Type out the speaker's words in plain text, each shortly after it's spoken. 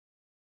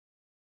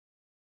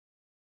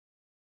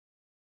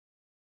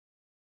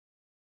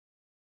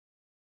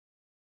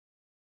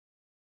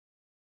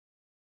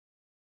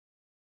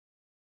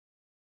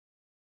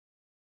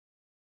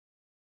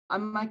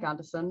I'm Mike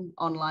Anderson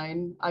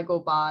online. I go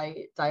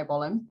by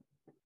Diabolim.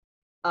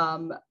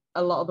 Um,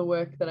 a lot of the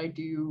work that I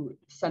do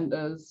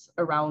centers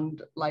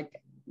around like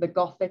the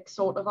Gothic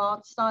sort of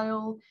art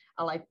style.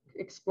 I like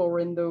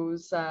exploring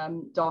those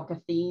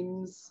darker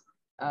themes.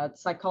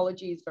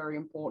 Psychology is very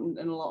important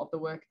in a lot of the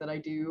work that I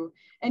do.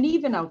 And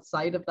even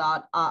outside of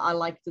that, I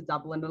like to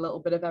dabble in a little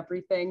bit of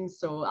everything.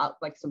 So I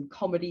like some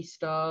comedy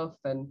stuff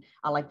and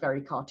I like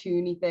very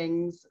cartoony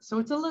things. So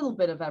it's a little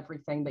bit of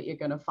everything that you're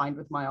going to find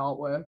with my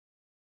artwork.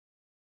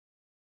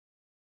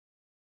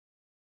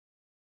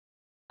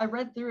 I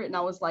read through it and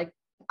I was like,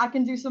 I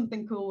can do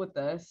something cool with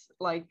this.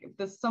 Like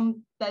there's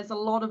a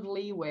lot of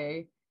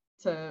leeway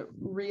to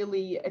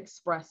really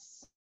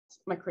express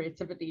my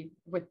creativity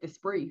with this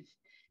brief.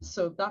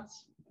 So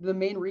that's the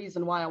main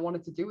reason why I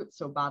wanted to do it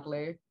so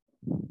badly.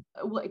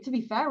 Well, to be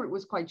fair, it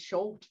was quite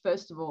short.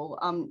 First of all,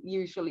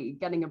 usually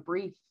getting a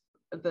brief,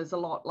 there's a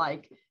lot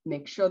like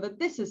make sure that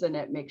this is in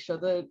it, make sure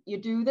that you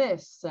do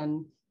this,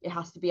 and it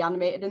has to be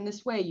animated in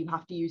this way. You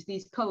have to use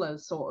these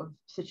colors, sort of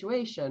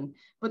situation.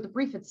 But the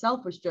brief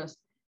itself was just,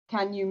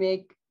 can you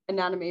make an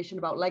animation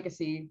about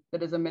legacy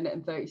that is 1 minute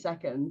and 30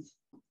 seconds?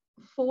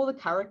 For the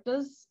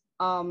characters,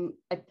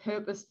 I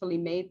purposefully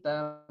made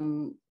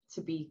them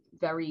to be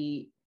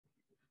very,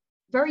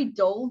 very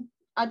dull.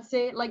 I'd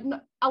say like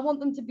I want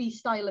them to be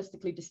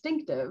stylistically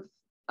distinctive,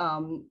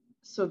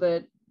 so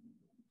that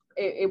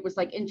it was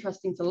like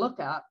interesting to look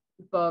at.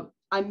 But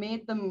I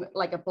made them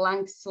like a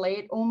blank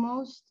slate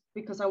almost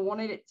because I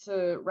wanted it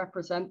to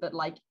represent that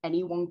like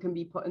anyone can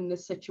be put in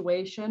this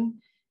situation.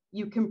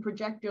 You can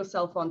project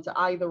yourself onto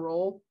either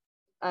or,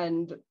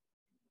 and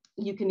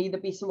you can either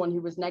be someone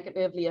who was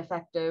negatively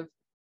affected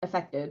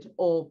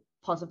or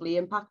positively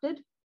impacted.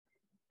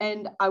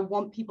 And I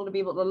want people to be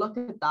able to look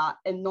at that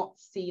and not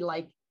see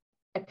like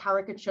a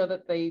caricature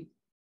that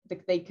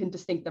they can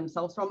distinct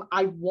themselves from.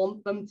 I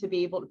want them to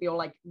be able to be all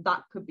like,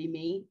 that could be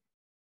me.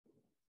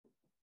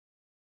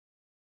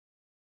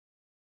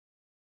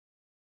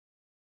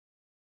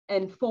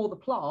 And for the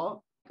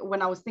plot,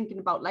 when I was thinking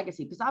about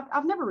legacy, because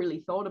I've never really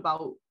thought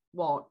about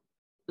what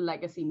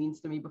legacy means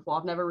to me before.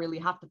 I've never really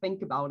had to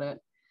think about it.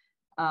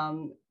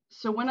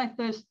 So when I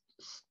first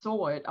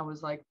saw it, I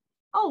was like,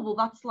 oh, well,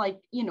 that's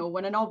like, you know,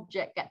 when an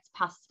object gets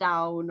passed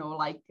down or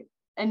like,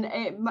 and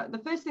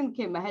the first thing that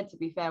came in my head, to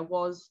be fair,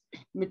 was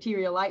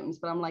material items.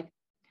 But I'm like,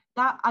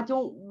 that I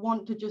don't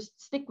want to just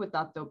stick with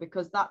that though,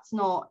 because that's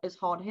not as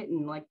hard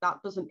hitting. Like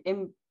that doesn't,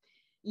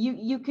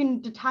 you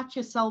can detach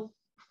yourself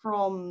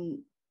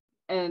from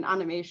an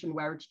animation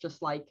where it's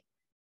just like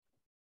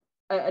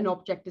an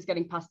object is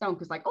getting passed down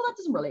because like, oh, that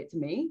doesn't relate to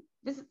me.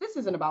 This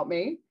isn't about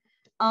me.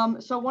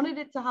 So I wanted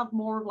it to have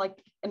more of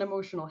like an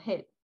emotional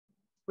hit,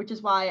 which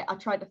is why I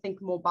tried to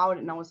think more about it.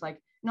 And I was like,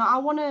 no, I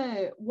want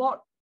to,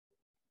 what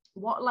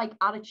like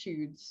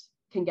attitudes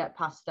can get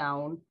passed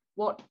down?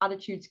 What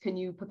attitudes can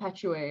you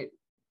perpetuate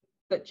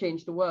that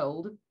change the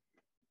world?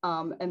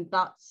 And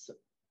that's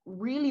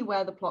really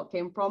where the plot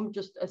came from.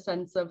 Just a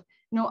sense of,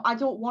 no, I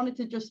don't want it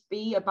to just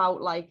be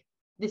about like,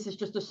 this is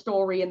just a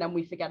story and then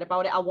we forget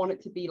about it. I want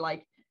it to be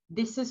like,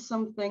 this is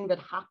something that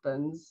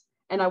happens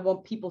and I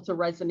want people to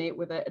resonate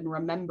with it and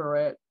remember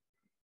it.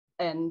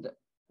 And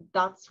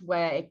that's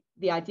where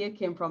the idea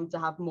came from, to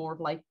have more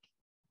of like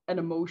an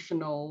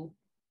emotional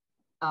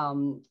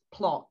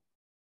plot.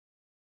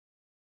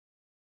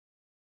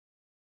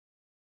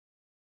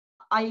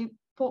 I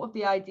thought of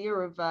the idea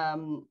of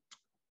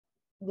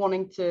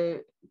wanting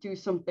to do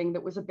something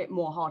that was a bit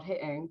more hard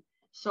hitting.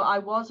 So I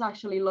was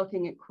actually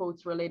looking at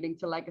quotes relating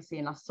to legacy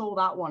and I saw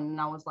that one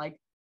and I was like,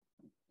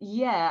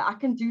 yeah, I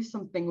can do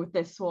something with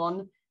this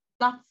one.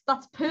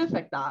 That's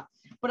perfect, that.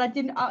 But I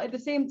didn't, at the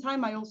same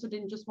time, I also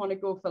didn't just want to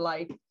go for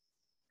like,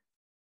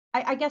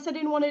 I guess I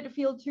didn't want it to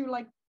feel too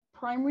like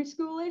primary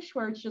schoolish,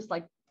 where it's just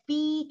like,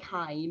 be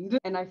kind.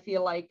 And I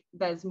feel like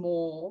there's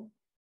more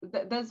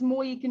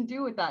you can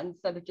do with that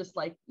instead of just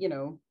like, you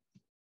know,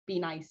 be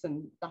nice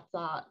and that's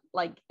that.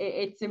 Like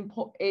it's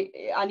important.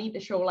 I need to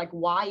show like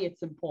why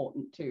it's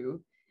important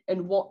to,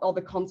 and what are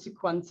the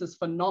consequences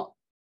for not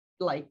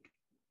like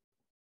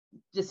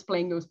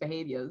displaying those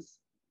behaviors.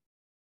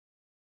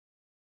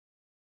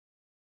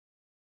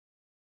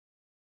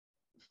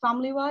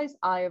 Family wise,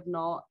 I have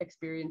not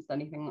experienced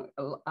anything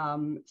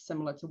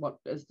similar to what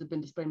has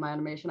been displayed in my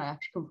animation. I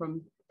actually come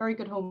from very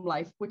good home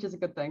life, which is a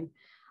good thing.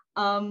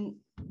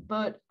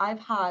 But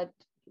I've had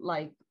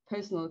like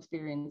personal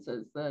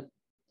experiences that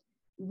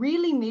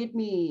really made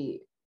me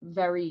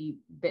very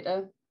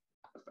bitter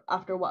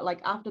after what,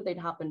 like after they'd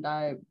happened.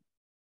 I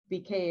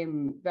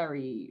became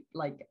very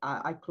like,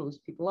 I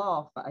closed people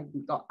off. I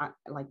got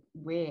like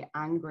way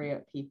angry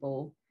at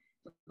people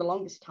for the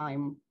longest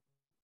time.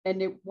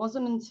 And it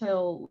wasn't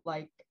until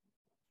like,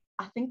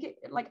 I think it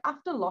like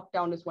after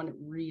lockdown is when it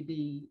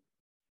really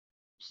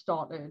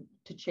started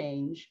to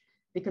change,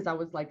 because I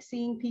was like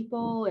seeing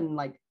people and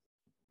like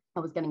I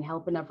was getting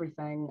help and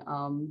everything.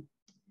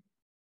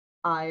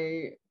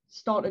 I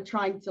started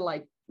trying to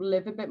like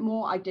live a bit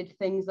more. I did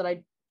things that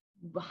I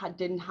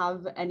didn't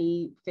have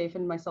any faith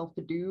in myself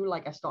to do.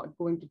 Like I started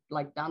going to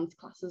like dance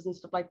classes and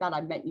stuff like that.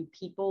 I met new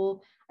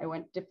people. I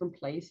went different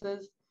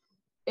places.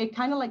 It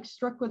kind of like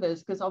struck with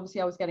us because obviously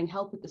I was getting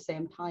help at the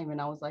same time, and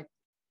I was like,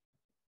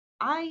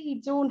 I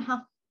don't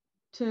have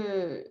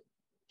to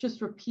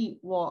just repeat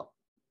what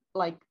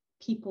like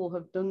people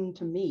have done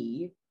to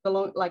me,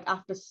 like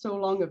after so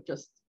long of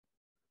just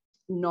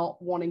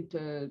not wanting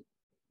to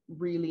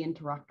really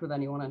interact with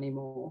anyone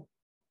anymore.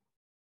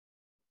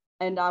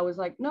 And I was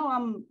like, no,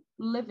 I'm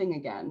living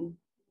again.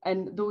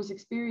 And those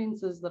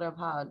experiences that I've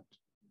had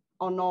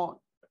are not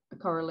a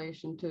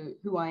correlation to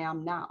who I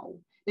am now.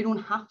 They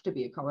don't have to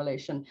be a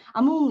correlation.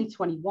 I'm only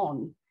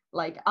 21.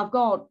 Like I've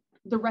got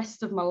the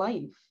rest of my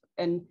life.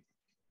 And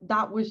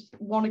that was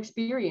one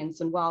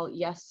experience. And while,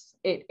 yes,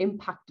 it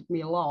impacted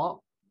me a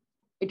lot,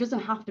 it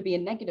doesn't have to be a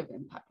negative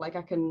impact. Like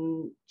I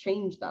can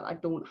change that. I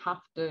don't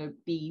have to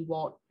be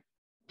what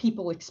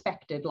people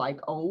expected. Like,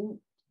 oh,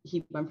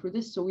 he went through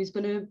this, so he's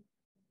gonna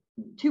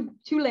too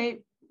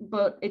late.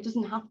 But it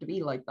doesn't have to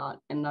be like that.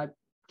 And I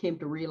came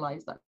to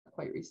realize that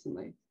quite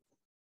recently.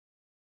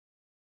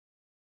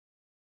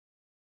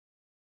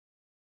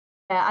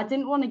 I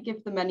didn't want to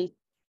give them any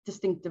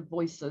distinctive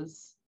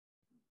voices.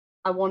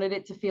 I wanted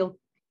it to feel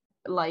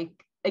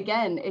like,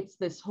 again, it's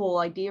this whole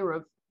idea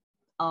of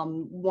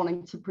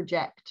wanting to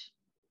project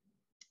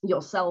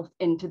yourself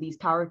into these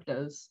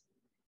characters,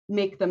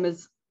 make them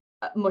as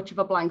much of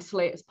a blank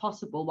slate as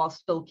possible while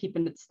still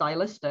keeping it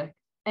stylistic.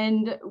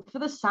 And for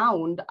the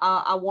sound,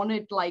 I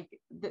wanted like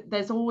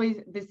there's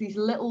these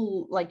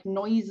little like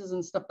noises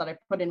and stuff that I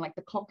put in, like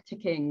the clock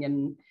ticking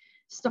and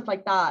stuff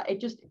like that. It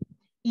just,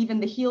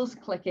 even the heels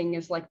clicking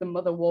is like the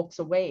mother walks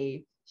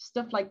away,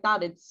 stuff like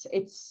that.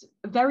 It's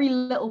very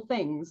little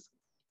things,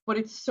 but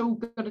it's so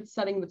good at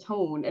setting the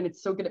tone, and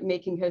it's so good at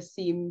making her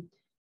seem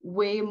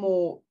way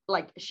more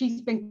like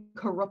she's been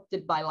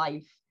corrupted by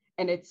life,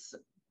 and it's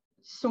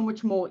so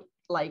much more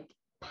like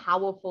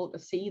powerful to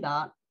see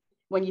that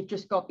when you've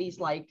just got these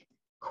like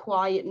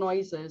quiet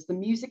noises. The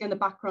music in the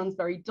background's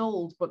very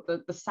dulled, but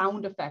the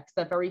sound effects,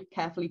 they're very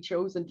carefully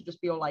chosen to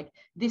just be all like,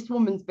 this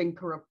woman's been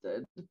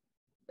corrupted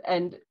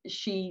and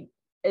she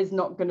is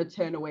not going to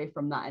turn away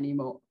from that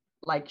anymore.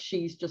 Like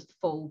she's just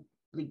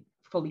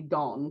fully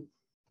gone,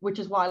 which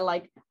is why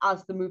like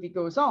as the movie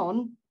goes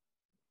on,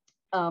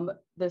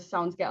 the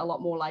sounds get a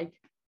lot more like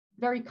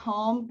very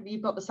calm.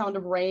 You've got the sound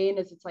of rain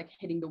as it's like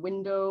hitting the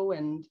window,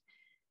 and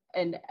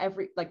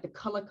every like the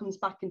color comes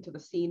back into the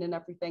scene and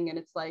everything, and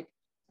it's like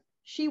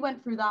she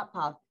went through that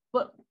path,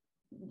 but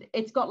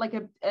it's got like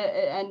a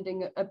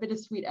ending, a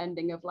bittersweet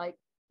ending of like,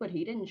 but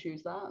he didn't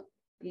choose that.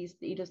 He's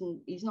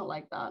not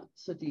like that.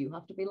 So do you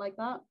have to be like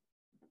that?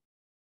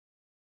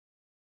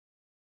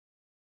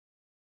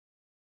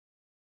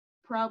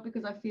 Proud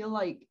because I feel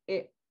like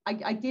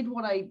I did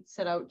what I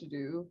set out to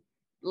do,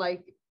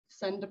 like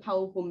send a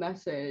powerful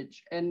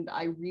message, and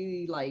I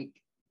really like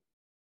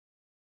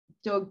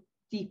dug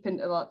deep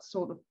into that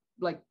sort of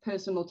like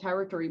personal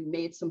territory,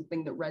 made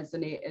something that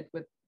resonated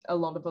with a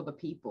lot of other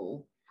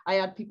people. I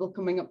had people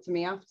coming up to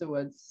me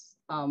afterwards,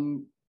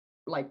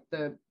 like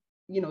the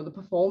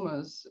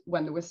performers,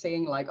 when they were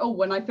saying like, oh,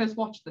 when I first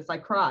watched this I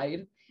cried,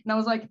 and I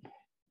was like,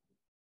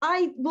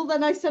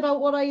 then I set out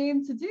what I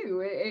aim to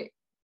do.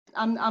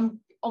 I'm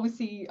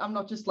obviously I'm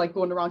not just like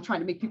going around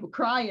trying to make people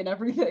cry and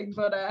everything,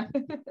 but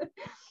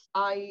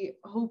I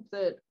hope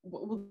that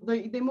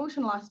the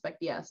emotional aspect,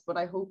 yes, but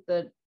I hope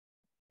that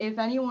if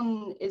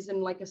anyone is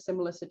in like a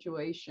similar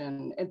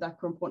situation at that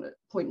current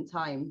point in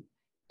time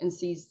and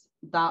sees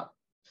that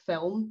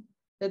film,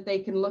 that they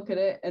can look at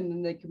it and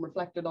then they can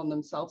reflect it on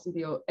themselves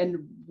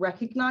and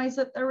recognize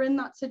that they're in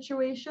that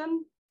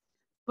situation,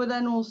 but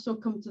then also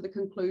come to the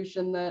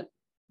conclusion that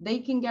they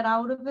can get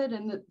out of it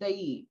and that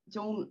they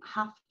don't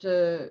have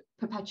to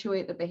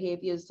perpetuate the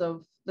behaviors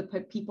of the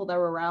people they're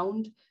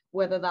around,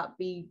 whether that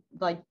be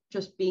like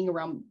just being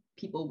around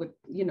people with,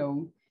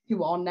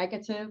 who are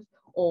negative,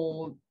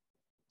 or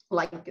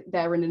like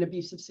they're in an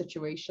abusive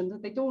situation,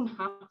 that they don't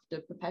have to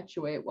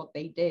perpetuate what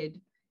they did.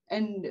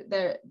 And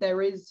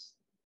there is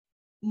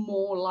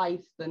more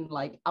life than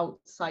like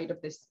outside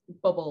of this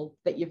bubble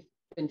that you've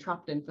been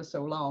trapped in for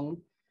so long.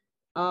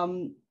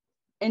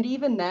 And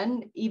even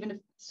then, even if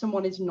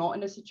someone is not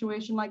in a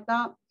situation like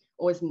that,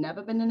 or has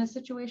never been in a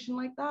situation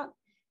like that,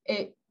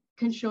 it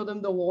can show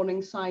them the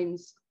warning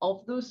signs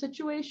of those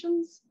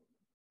situations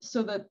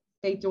so that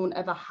they don't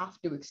ever have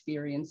to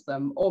experience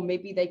them. Or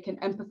maybe they can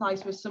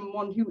empathize with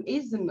someone who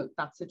is in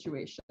that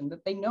situation,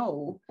 that they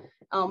know.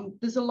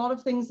 There's a lot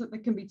of things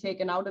that can be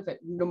taken out of it,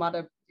 no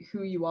matter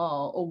who you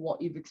are or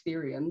what you've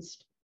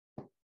experienced.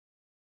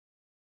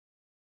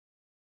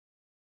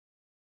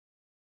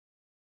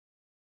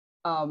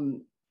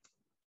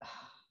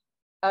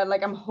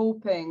 Like I'm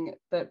hoping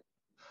that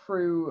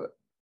through,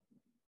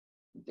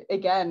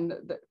 again,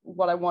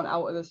 what I want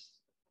out of this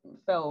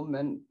film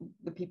and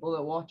the people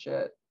that watch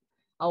it,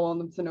 I want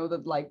them to know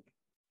that like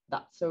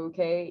that's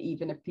okay,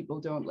 even if people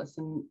don't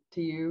listen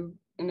to you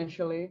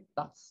initially.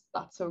 That's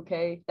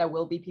okay. There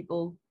will be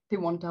people who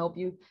want to help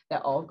you.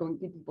 There are going to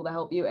be people that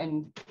help you,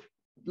 and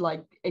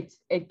like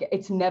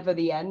it's never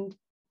the end.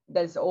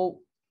 There's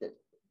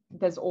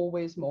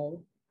always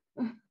more.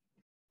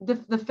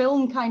 The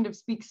film kind of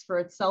speaks for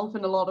itself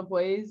in a lot of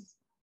ways,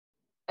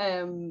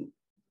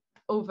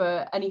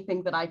 over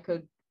anything that I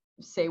could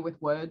say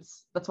with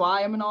words. That's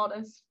why I'm an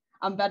artist.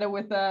 I'm better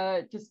with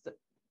just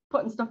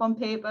putting stuff on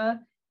paper,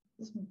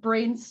 just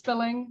brain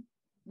spilling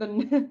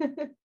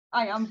than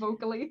I am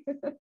vocally.